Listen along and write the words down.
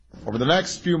Over the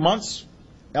next few months,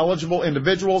 eligible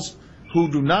individuals who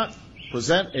do not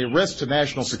present a risk to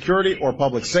national security or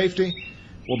public safety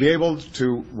will be able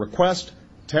to request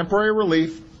temporary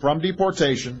relief from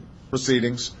deportation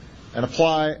proceedings and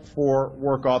apply for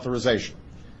work authorization.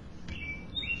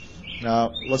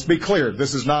 Now, let's be clear.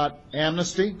 This is not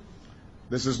amnesty.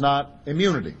 This is not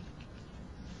immunity.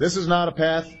 This is not a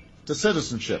path to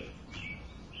citizenship.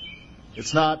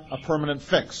 It's not a permanent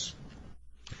fix.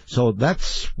 So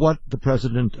that's what the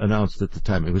president announced at the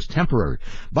time. It was temporary.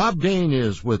 Bob Dane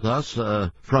is with us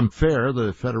from FAIR,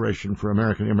 the Federation for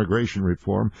American Immigration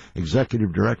Reform,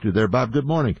 executive director there. Bob, good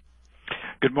morning.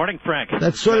 Good morning, Frank.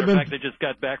 That's sort of been. In fact, I just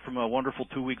got back from a wonderful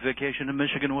 2-week vacation in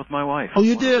Michigan with my wife. Oh,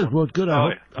 you did? Well, good.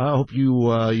 I hope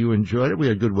you enjoyed it. We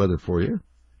had good weather for you.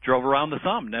 Drove around the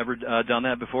thumb. Never done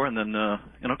that before, and then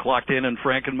clocked in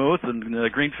Frankenmuth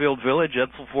and Greenfield Village,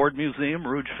 Edsel Ford Museum,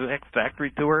 Rouge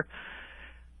Factory Tour.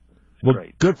 Well,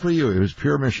 Great. Good for you. It was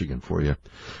pure Michigan for you.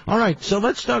 All right, so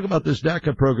let's talk about this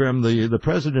DACA program. The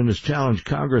president has challenged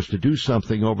Congress to do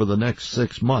something over the next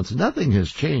 6 months. Nothing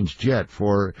has changed yet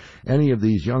for any of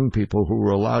these young people who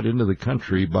were allowed into the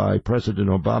country by President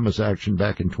Obama's action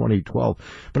back in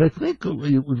 2012. But I think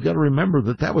we've got to remember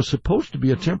that was supposed to be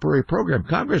a temporary program.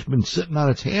 Congress has been sitting on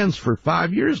its hands for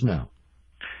 5 years now.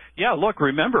 Yeah, look,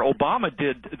 remember, Obama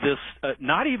did this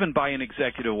not even by an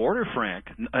executive order, Frank,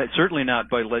 certainly not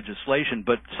by legislation,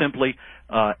 but simply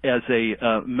as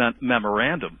a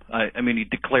memorandum. I mean, he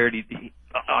declared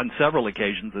on several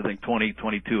occasions, I think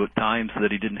 22 times, that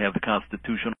he didn't have the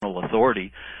constitutional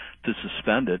authority to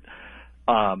suspend it.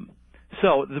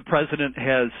 So the president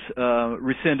has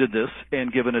rescinded this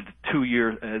and given it 2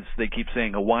 years, as they keep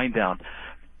saying, a wind down.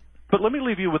 But let me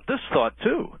leave you with this thought,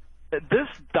 too. This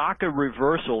DACA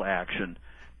reversal action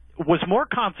was more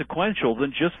consequential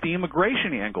than just the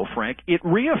immigration angle, Frank. It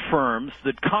reaffirms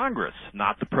that Congress,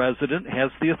 not the president,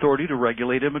 has the authority to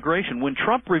regulate immigration. When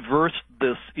Trump reversed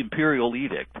this imperial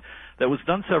edict that was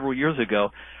done several years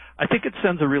ago, I think it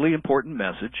sends a really important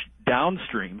message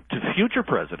downstream to future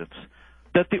presidents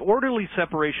that the orderly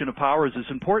separation of powers is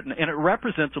important, and it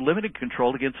represents a limited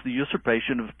control against the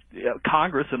usurpation of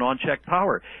Congress and unchecked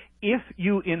power. If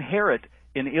you inherit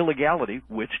in illegality,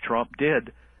 which Trump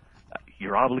did,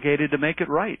 you're obligated to make it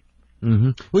right.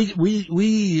 Mm-hmm.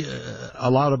 We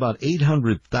allowed about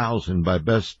 800,000, by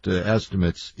best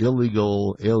estimates,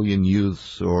 illegal alien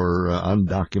youths or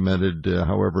undocumented,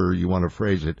 however you want to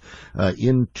phrase it,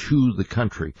 into the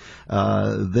country.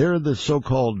 They're the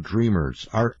so-called dreamers.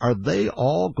 Are they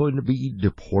all going to be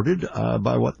deported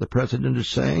by what the president is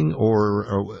saying,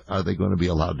 or are they going to be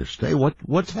allowed to stay?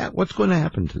 What's going to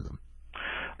happen to them?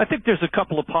 I think there's a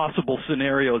couple of possible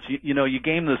scenarios. You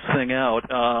game this thing out.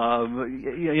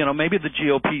 Maybe the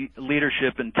GOP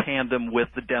leadership in tandem with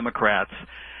the Democrats,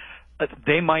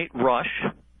 they might rush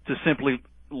to simply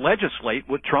legislate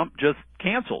what Trump just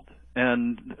canceled.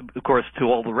 And, of course, to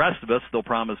all the rest of us, they'll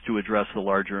promise to address the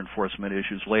larger enforcement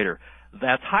issues later.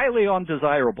 That's highly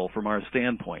undesirable from our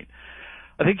standpoint.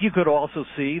 I think you could also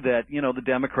see that, the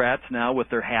Democrats now with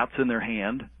their hats in their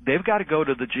hand, they've got to go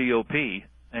to the GOP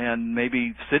and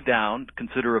maybe sit down,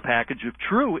 consider a package of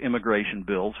true immigration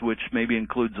bills, which maybe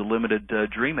includes a limited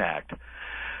DREAM Act.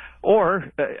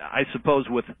 Or, I suppose,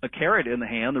 with a carrot in the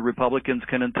hand, the Republicans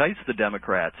can entice the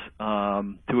Democrats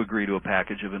to agree to a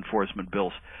package of enforcement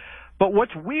bills. But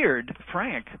what's weird,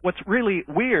 Frank, what's really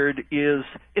weird is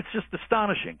it's just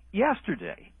astonishing.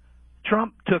 Yesterday,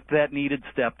 Trump took that needed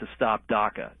step to stop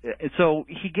DACA. So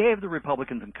he gave the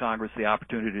Republicans in Congress the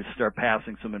opportunity to start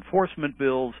passing some enforcement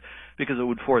bills because it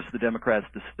would force the Democrats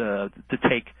to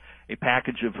take a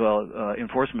package of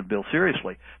enforcement bills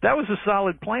seriously. That was a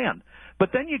solid plan. But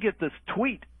then you get this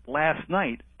tweet last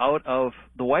night out of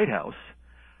the White House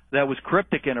that was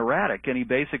cryptic and erratic, and he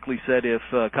basically said if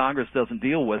Congress doesn't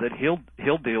deal with it,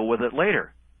 he'll deal with it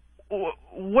later.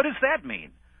 What does that mean?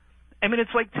 I mean,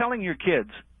 it's like telling your kids,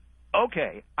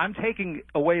 okay, I'm taking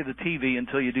away the TV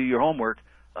until you do your homework,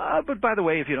 but by the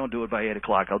way, if you don't do it by 8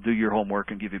 o'clock, I'll do your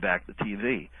homework and give you back the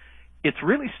TV. It's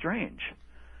really strange.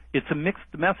 It's a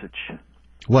mixed message.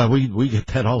 Well, we get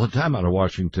that all the time out of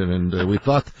Washington, and we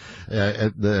thought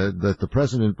that the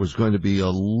president was going to be a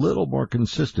little more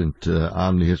consistent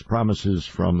on his promises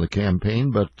from the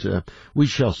campaign, but we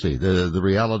shall see. The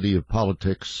reality of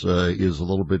politics is a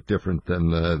little bit different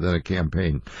than a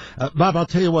campaign. Bob, I'll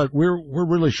tell you what, we're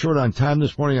really short on time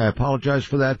this morning. I apologize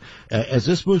for that. As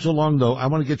this moves along, though, I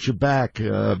want to get you back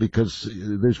because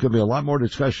there's going to be a lot more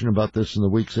discussion about this in the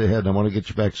weeks ahead. I want to get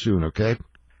you back soon, okay?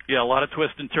 Yeah, a lot of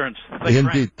twists and turns. Thanks,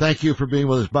 Indeed. Frank. Thank you for being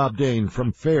with us, Bob Dane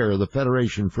from FAIR, the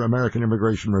Federation for American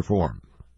Immigration Reform.